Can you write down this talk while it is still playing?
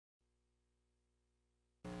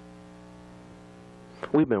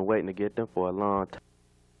We've been waiting to get them for a long time.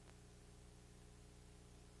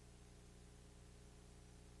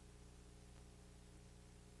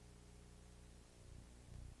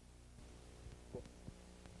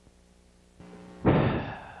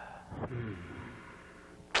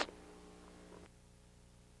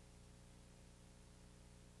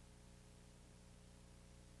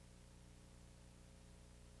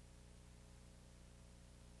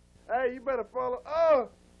 Hey, you better follow. Oh!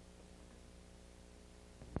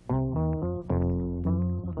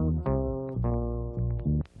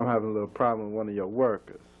 I'm having a little problem with one of your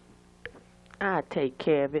workers. I'll take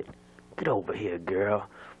care of it. Get over here, girl.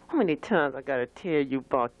 How many times I gotta tell you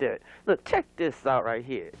about that? Look, check this out right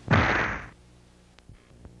here.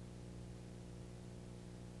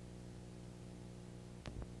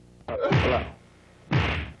 Hello.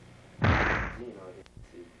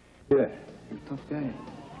 Yeah, tough guy.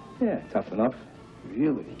 Yeah, tough enough.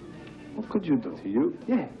 Really? What could you do to you?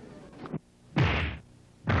 Yeah.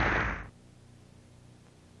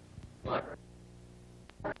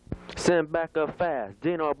 Send back up fast.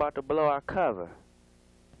 Gino about to blow our cover.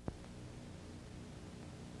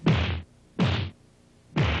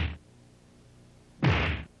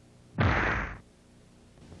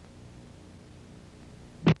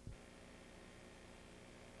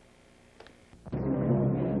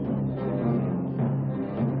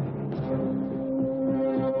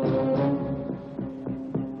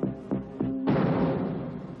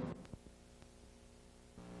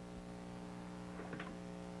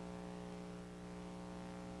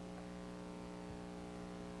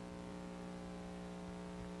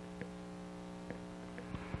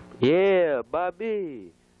 Yeah,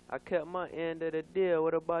 Bobby. I kept my end of the deal.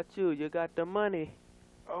 What about you? You got the money?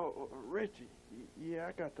 Oh, Richie. Yeah,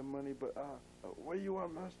 I got the money, but where you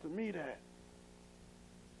want us to meet at?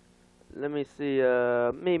 Let me see.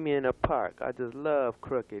 Meet me in the park. I just love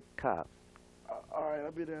crooked cops. All right,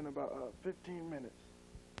 I'll be there in about 15 minutes.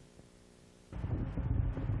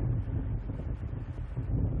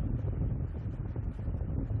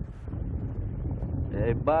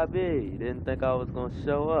 Hey, Bobby, didn't think I was gonna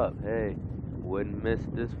show up. Hey, wouldn't miss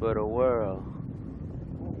this for the world.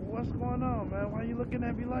 What's going on, man? Why you looking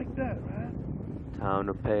at me like that, man? Time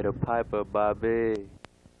to pay the piper, Bobby.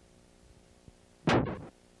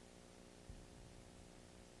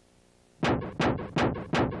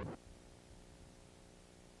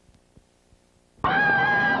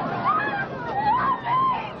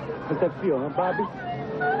 How's that feel, huh, Bobby?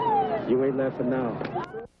 You ain't laughing now.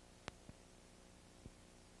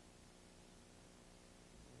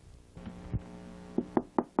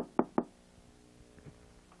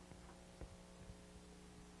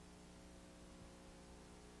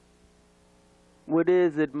 What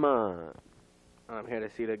is it, man? I'm here to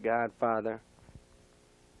see the Godfather.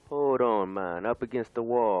 Hold on, man. Up against the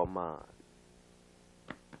wall, man.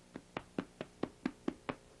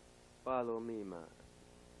 Follow me, man.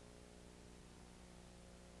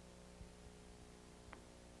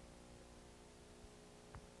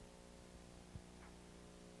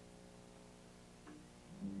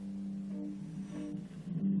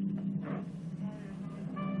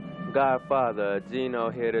 Godfather, Gino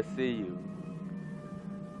here to see you.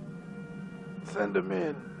 Send him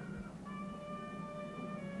in.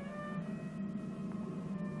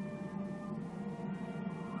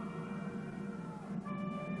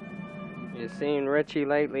 You seen Richie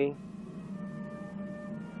lately?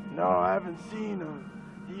 No, I haven't seen him.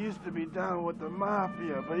 He used to be down with the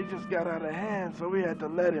mafia, but he just got out of hand, so we had to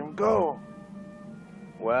let him go.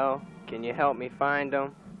 Well, can you help me find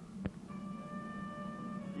him?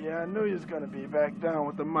 Yeah, I knew he was gonna be back down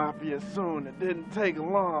with the mafia soon. It didn't take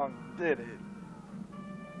long, did it?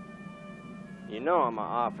 You know I'm an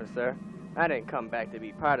officer. I didn't come back to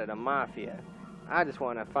be part of the mafia. I just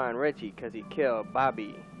want to find Richie because he killed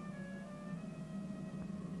Bobby.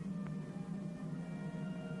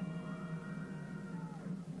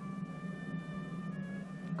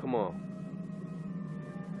 Come on.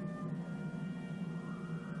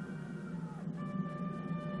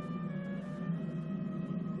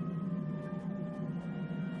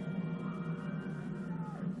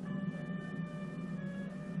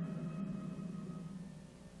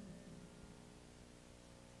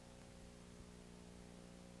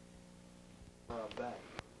 Back.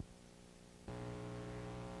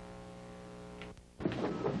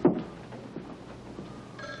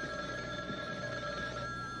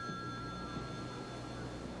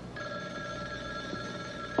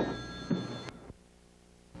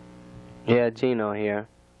 Yeah, Gino here.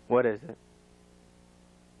 What is it?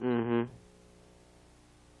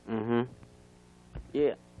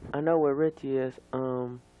 Yeah, I know where Richie is.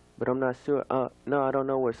 but I'm not sure. No, I don't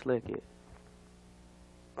know where Slick is.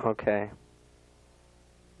 Okay.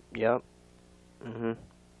 Yep.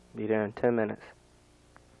 Be there in 10 minutes.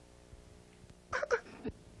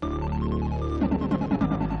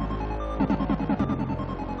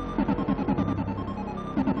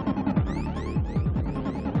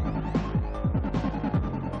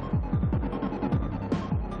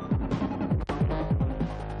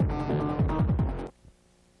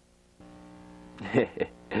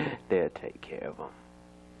 They'll take care of him.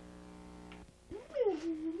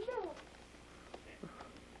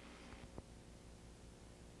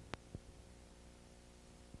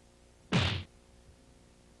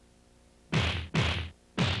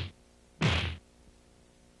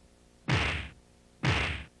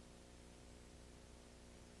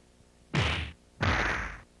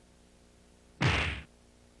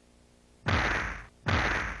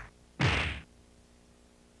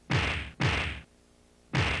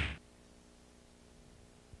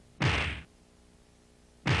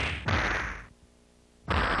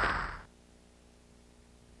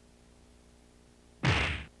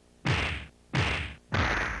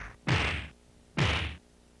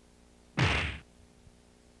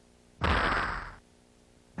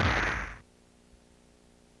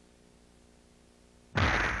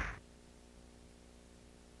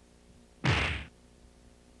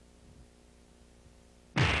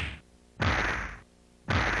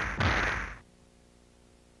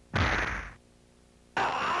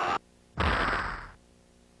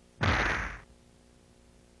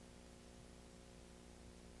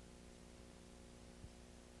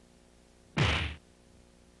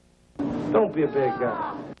 Don't be a bad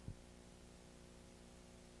guy.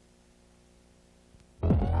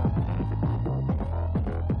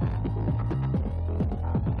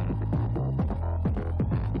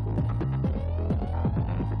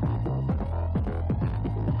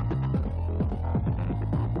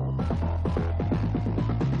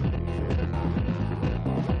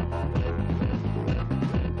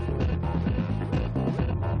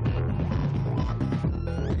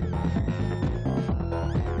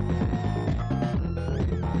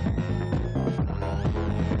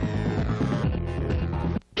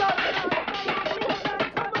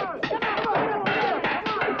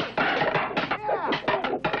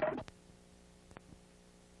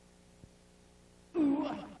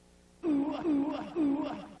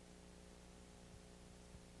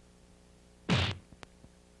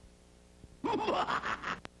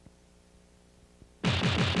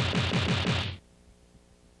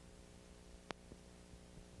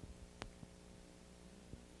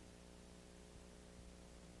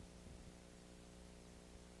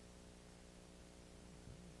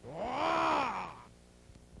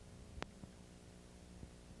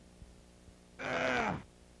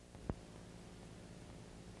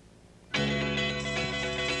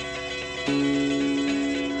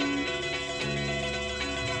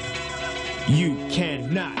 You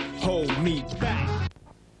cannot hold me back.